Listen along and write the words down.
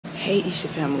Hey Isha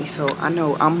family, so I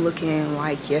know I'm looking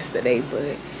like yesterday,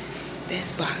 but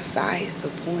that's besides the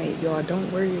point. Y'all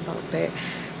don't worry about that.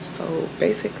 So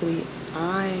basically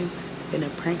I'm gonna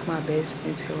prank my best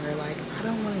and tell her like I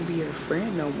don't want to be her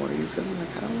friend no more. You feel me?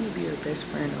 Like I don't want to be her best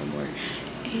friend no more.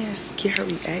 And get her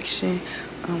reaction.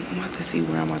 I'm about to see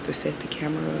where I'm about to set the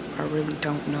camera up. I really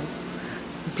don't know.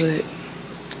 But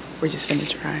we're just gonna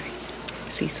try.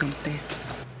 See something.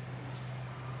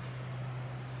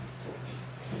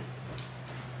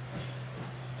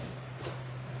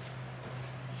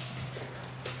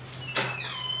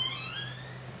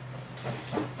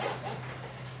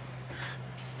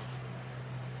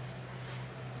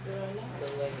 Girl, not the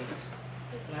leggings.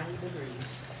 It's 90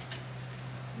 degrees.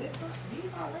 These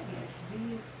are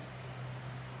leggings.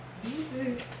 These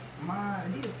is my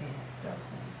Adidas pants. That was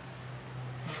saying.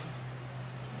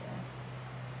 Yeah.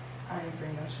 I ain't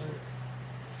bring no shirts.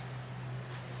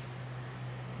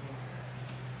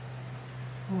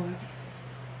 What?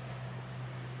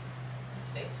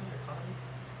 Text me or call me?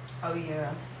 Oh yeah,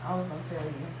 I was gonna tell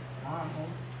you. I'm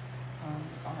home.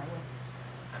 It's on her way.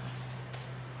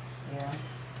 Yeah.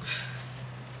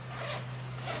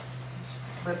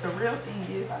 But the real thing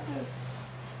is, I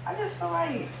just feel like,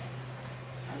 I don't know.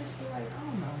 I just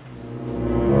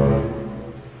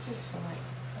feel like,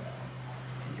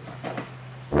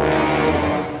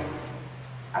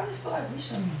 I just feel like we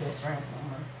shouldn't be best friends no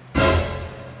more.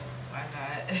 Why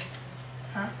not?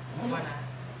 Huh? Why not?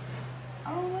 I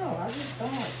don't know. I just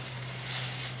don't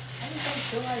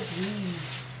feel like we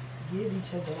give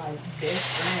each other like best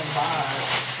friend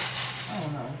vibes. I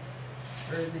don't know.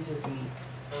 Or is it just me?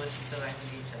 What would you feel like we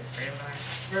give each other friend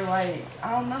vibes? Or like,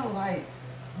 I don't know, like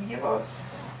we give off,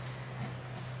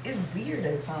 it's weird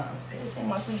at times. It just seems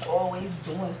like we always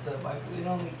doing stuff. Like we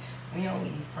only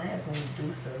friends when we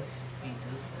do stuff. We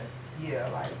do stuff. Yeah,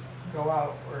 like go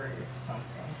out or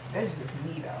something. That's just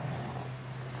me though.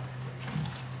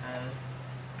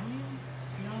 I mean,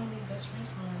 you don't be best friends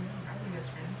no more. Are we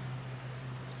best friends?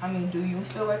 I mean, do you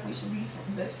feel like we should be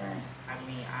best friends? I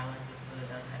mean, I like to feel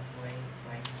that type of way.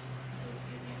 Like, it was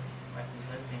giving, like we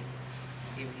wasn't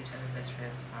giving each other best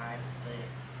friends vibes, but.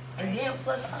 And then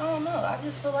plus, I don't know. I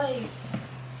just feel like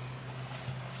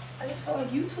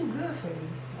you too good for me.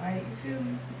 Like, you feel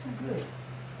me? You too good.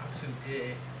 I'm too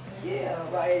good. Yeah,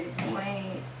 like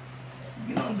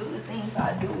you don't do the things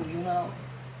I do, you know?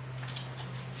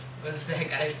 What's that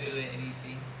gotta do with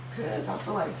anything? Cause I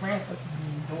feel like friends supposed to be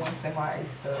doing semi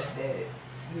stuff that,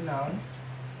 you know,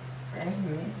 friends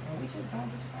do, and we just don't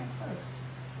do the same stuff.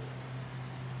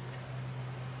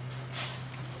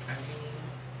 I mean,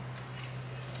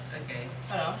 okay.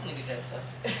 Hold on, I'm gonna get that stuff.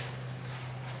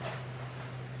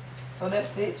 So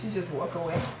that's it? You just walk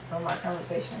away from my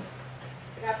conversation?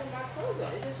 I gotta put my clothes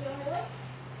on. Is this you on my lap?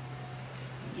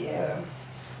 Yeah.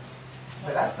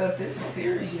 But I thought this was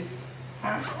serious.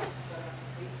 Huh?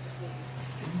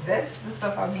 That's the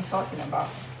stuff I be talking about.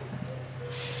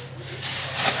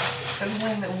 Cause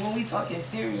when we talking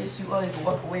serious, you always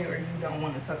walk away or you don't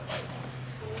want to talk about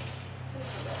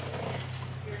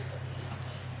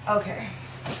it. Okay.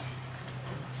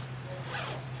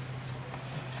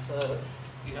 So,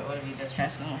 you don't want to be best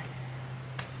friends no more?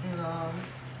 No.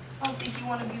 I don't think you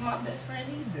want to be my best friend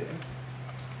either.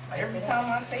 Like every time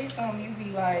I say something, you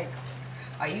be like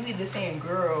you either saying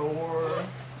girl or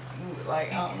you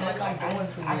like I'm doing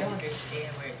too much. I don't understand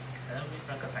where it's coming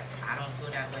from because like I don't feel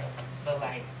that way. But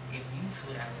like if you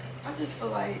feel that way, I just feel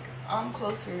like I'm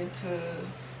closer to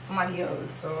somebody else.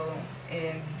 So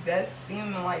and that's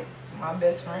seeming like my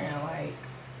best friend. Like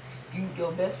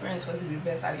your best friend is supposed to be the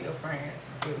best out of your friends.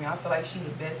 You feel me? I feel like she's the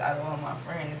best out of all my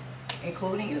friends,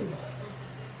 including you.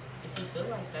 if you feel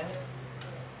like that.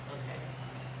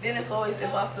 Then it's always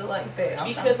if I feel like that.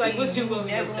 Because like what you want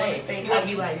me to say? You would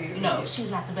be like, no,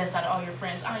 she's not the best out of all your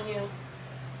friends, are you?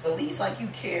 At least like you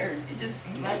cared. It just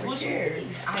you like, never cared.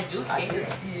 I do care.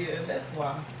 Yeah, that's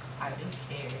why. I do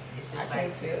care. It's just I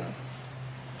can't tell.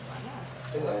 Why not?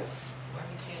 What? Why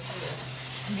you can't tell?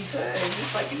 Because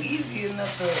it's like you easy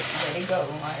enough to let it go.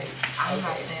 Like I'm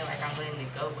not saying like I'm letting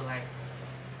it go, but like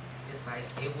it's like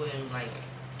it wouldn't like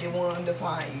it won't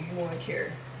define you. You won't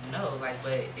care. No, like,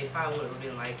 but if I would have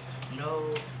been like,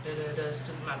 no,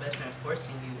 still be my best friend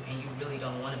forcing you, and you really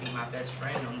don't want to be my best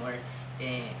friend no more,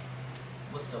 then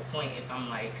what's the point if I'm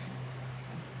like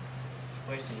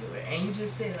forcing you? And you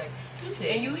just said like,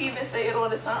 and you even say it all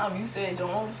the time. You said your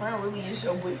only friend really is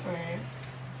your boyfriend.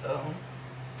 So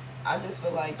I just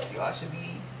feel like y'all should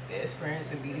be best friends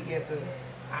and be together.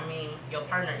 I mean, your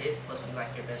partner is supposed to be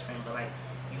like your best friend, but like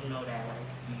you know that like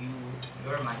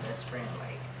you're my best friend,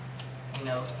 like. You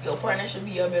know, your partner should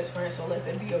be your best friend, so let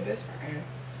them be your best friend.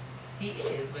 He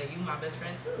is, but you my best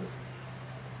friend too.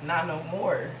 Not no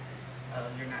more. Oh,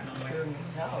 you're not no more? Feel me?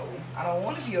 No. I don't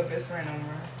want to be your best friend no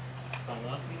more. Don't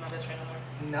want to be my best friend no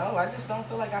more? No, I just don't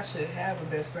feel like I should have a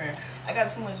best friend. I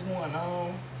got too much going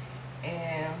on,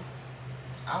 and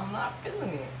I'm not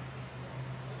feeling it.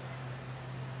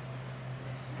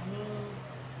 I mean,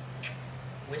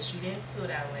 wish you didn't feel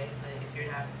that way, but if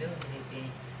you're not feeling it,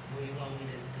 then what do you want me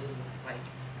to do? Like,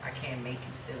 I can't make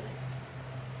you feel it.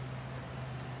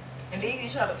 And then you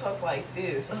try to talk like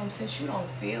this. Since you don't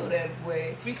feel that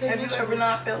way, Because have you ever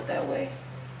not felt that way?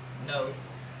 No.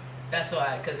 That's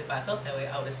why, because if I felt that way,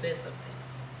 I would have said something.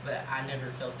 But I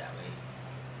never felt that way.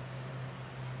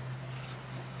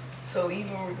 So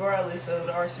even regardless of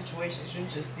our situations, you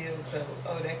just still felt,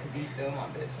 oh, that could be still my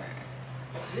best friend.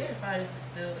 Yeah, if I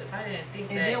didn't think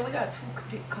and that. And then we got two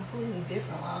completely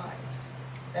different lives.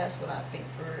 That's what I think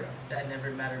for real. That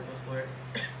never mattered before.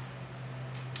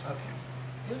 Okay.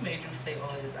 What made you say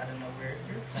all this out of nowhere?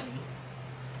 You're funny.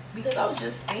 Because I was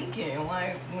just thinking,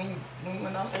 like, when you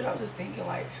went downstairs, I was just thinking,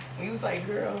 like, when you was like,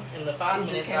 girl, in the 5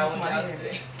 minutes I went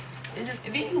downstairs. It just,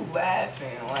 and then you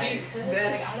laughing, like,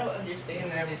 that's, I don't understand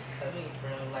where this coming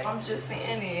from. Like, I'm just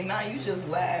saying it, and now you just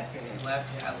laughing.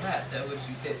 Laughing, I laughed at what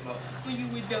you said to me when you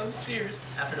went downstairs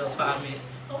after those 5 minutes.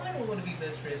 Oh, I don't want to be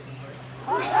best friends anymore.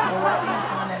 Why do you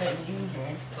find that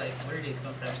amusing? Like, where did it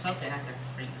come from? Something had to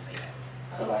for you to say that.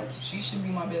 I feel like she should be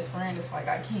my best friend. It's like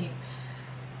I keep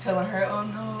telling her, oh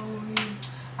no,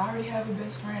 I already have a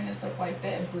best friend and stuff like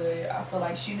that, but I feel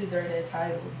like she deserved that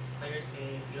title. So you're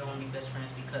saying you don't want to be best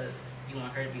friends because you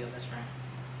want her to be your best friend?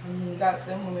 I mean, we got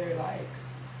similar, like,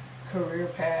 career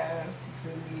paths, you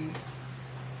feel me?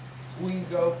 We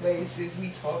go places, we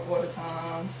talk all the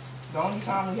time. The only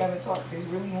time we haven't talked is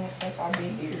really since I've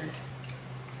been here.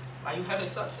 Why you haven't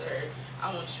talked to her?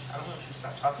 I want you to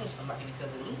stop talking to somebody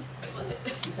because of me. Like,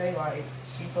 what? She say, like,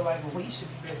 she feel like, well, we should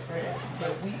be best friends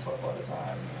because we talk all the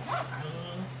time.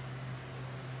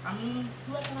 I mean,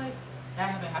 you acting like that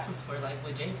haven't happened before, like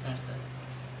with Jake and stuff.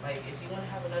 Like, if you want to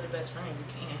have another best friend, you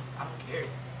can. I don't care.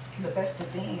 But that's the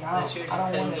thing. But you're just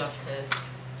cutting me off because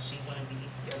she want to be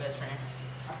your best friend.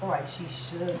 I feel like she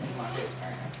should be my best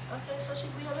friend. Okay, so she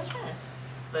can be your best friend.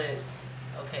 But,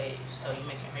 okay, so you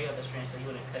making her your best friend, so you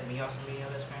wouldn't cut me off from being your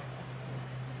best friend?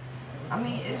 I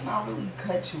mean, it's not really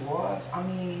cut you off. I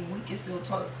mean, we can still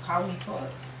talk how we talk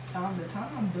time to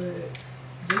time, but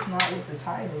just not with the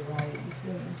title, right? You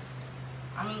feel me?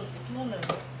 I mean, if you want to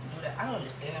do that, I don't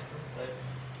understand that, but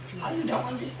if you want to. You don't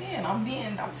understand.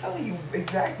 I'm telling you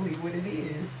exactly what it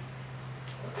is.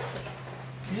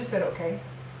 You just said okay.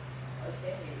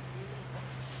 Okay.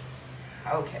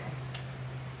 Okay.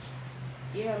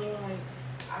 Yeah, I mean, like,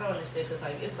 I don't understand, because,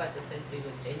 like, it's like the same thing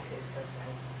with Jake and stuff.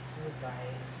 Like, it was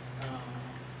like,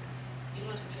 you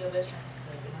want to be your best friend and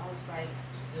stuff, and I was like,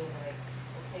 still like,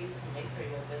 okay, you can make her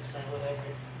your best friend,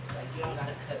 whatever. It's like, you don't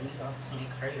gotta cut me off to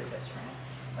make her your best friend.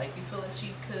 Like, you feel like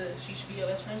she should be your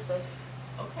best friend, stuff.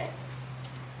 Okay.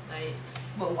 Like,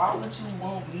 but why would you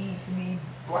want me to be?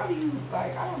 Why do you,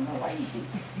 like, I don't know, why you think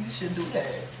you should do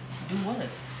that? Do what?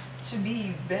 To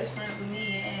be best friends with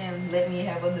me and let me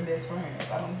have other best friends.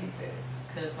 I don't get that.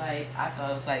 Cause like I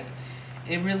thought it was like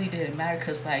it really didn't matter,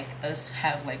 cause like us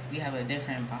have like we have a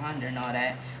different bond and all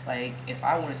that. Like if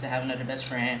I wanted to have another best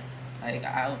friend, like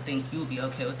I would think you would be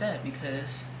okay with that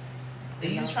because. Are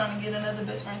you trying to get another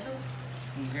best friend too?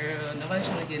 Girl, nobody's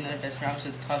trying to get another best friend. I was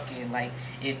just talking like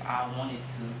if I wanted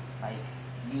to, like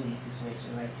you in the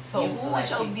situation, like. So who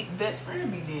would your best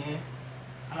friend be then?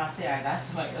 I'm not saying I got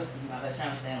somebody else to be my best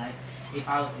friend. I'm saying like if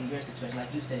I was in your situation,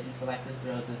 like you said, you feel like this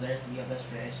girl deserves to be your best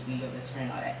friend, should be your best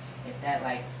friend, all that. If that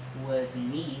like was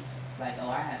me, like oh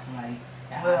I have somebody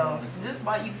that well, so just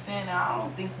by you saying that, I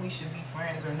don't think we should be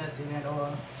friends or nothing at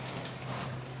all.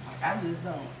 Like, I just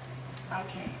don't. I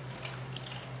can't.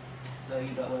 So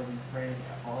you don't want to be friends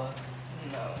at all?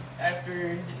 No.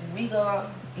 After we go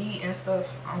eat and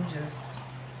stuff, I'm just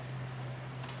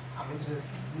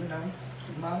you know,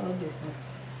 keep my little distance.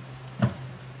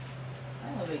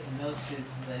 That don't make no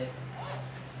sense, but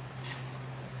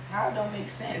how it don't make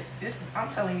sense? I'm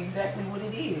telling you exactly what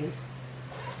it is.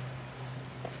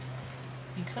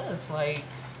 Because like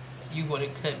you would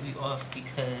have cut me off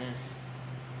because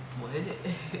what?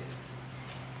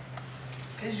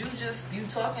 Cause you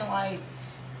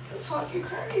talking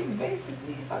crazy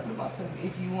basically. You talking about something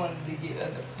if you wanted to get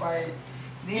other fight.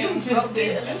 You just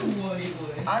said you wanted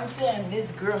one. I'm saying this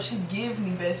girl, she give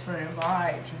me best friend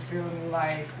vibes. You feel me?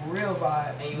 Like real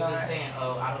vibes. And you like, just saying,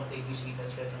 oh, I don't think we should be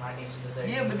best friends, and I think she deserves.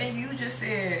 Yeah, but then you just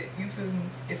said you feel me.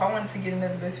 If I wanted to get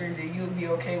another best friend, then you would be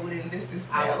okay with it. And this.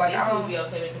 I would like I would be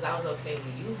okay with it because I was okay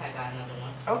when you had got another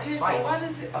one. Okay, twice. so why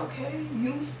does it? Okay,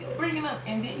 you still bringing up,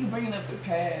 and then you bringing up the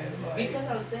past. Like, Because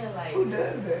I'm saying, like, who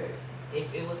does that?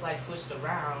 if it was like switched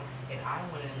around and I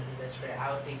wanted another best friend,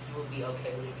 I would think you would be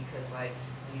okay with it because like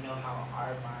we know how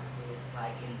our bond is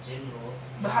like in general.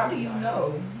 But how do you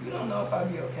know? You don't know if I'd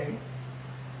be okay.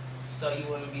 So you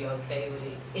wouldn't be okay with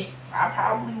it? I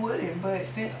probably wouldn't, but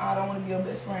since I don't want to be your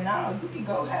best friend now, you can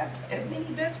go have as many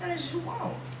best friends as you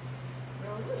want.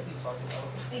 Girl, what is he talking about?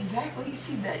 Exactly.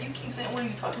 See that? You keep saying what are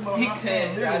you talking about? Because I'm saying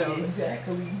I literally don't.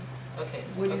 exactly. Okay.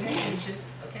 What it okay. is. It's just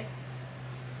okay.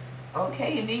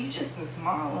 Okay, and then you just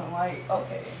smiling like,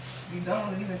 okay, you don't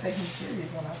even take me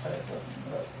serious when I start talking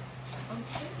about. I'm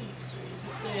taking you serious.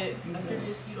 You said after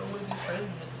this you don't want to be friends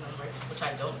with the number, which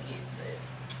I don't get, but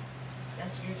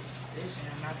that's your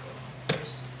decision. I'm not going to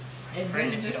force And friend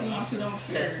then if you just don't want you to. don't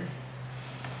care.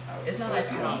 It's not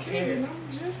like I don't care. I'm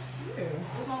just, yeah.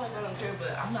 It's not like I don't care,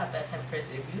 but I'm not that type of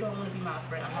person. If you don't want to be my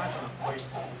friend, I'm not going to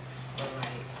force you. But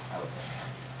like,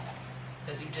 Okay.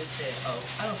 because you just said, oh,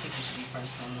 I don't think we should be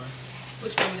friends no more. What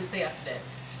you want me to say after that?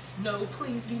 No,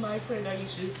 please be my friend, or you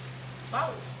should.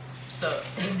 Wow. So,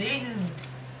 And then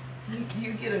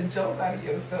you get a joke out of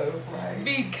yourself, right?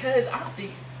 because I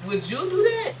think, would you do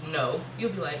that? No.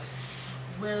 You'll be like,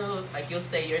 well, like you'll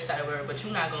say your side of the word, but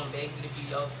you're not going to beg me to be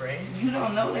your friend. You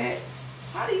don't know that.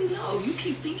 How do you know? You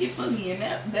keep thinking for me, and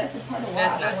that's a part of why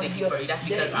That's I not don't thinking want for you. That's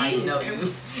because I know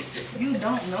you. You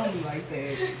don't know me like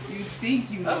that. You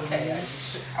think you know Okay. me.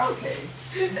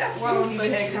 Okay. That's why I don't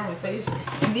even have conversation.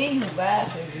 And then you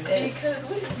laugh at me. Because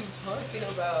what is you talking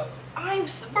about?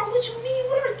 Bro, what you mean?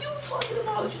 What are you talking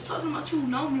about? You talking about you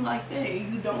know me like that,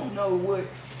 and you don't know what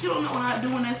I do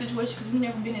in that situation because we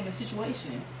never been in a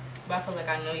situation. But I feel like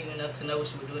I know you enough to know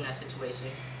what you would do in that situation.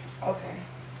 Okay.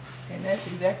 And that's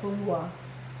exactly why.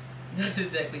 That's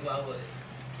exactly why I would.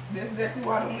 That's exactly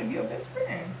why I don't want to be your best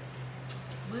friend.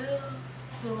 Well,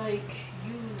 I feel like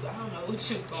I don't know what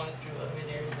you're going through over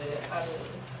there, but I don't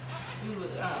know what you're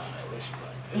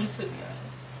going through, to be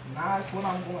honest. Nah, it's what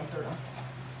I'm going through.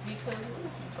 Because what are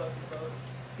you talking about?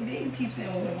 And then you keep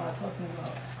saying, what am I talking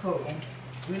about? Cool.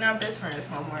 We're not best friends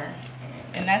no more.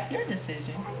 And that's your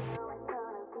decision.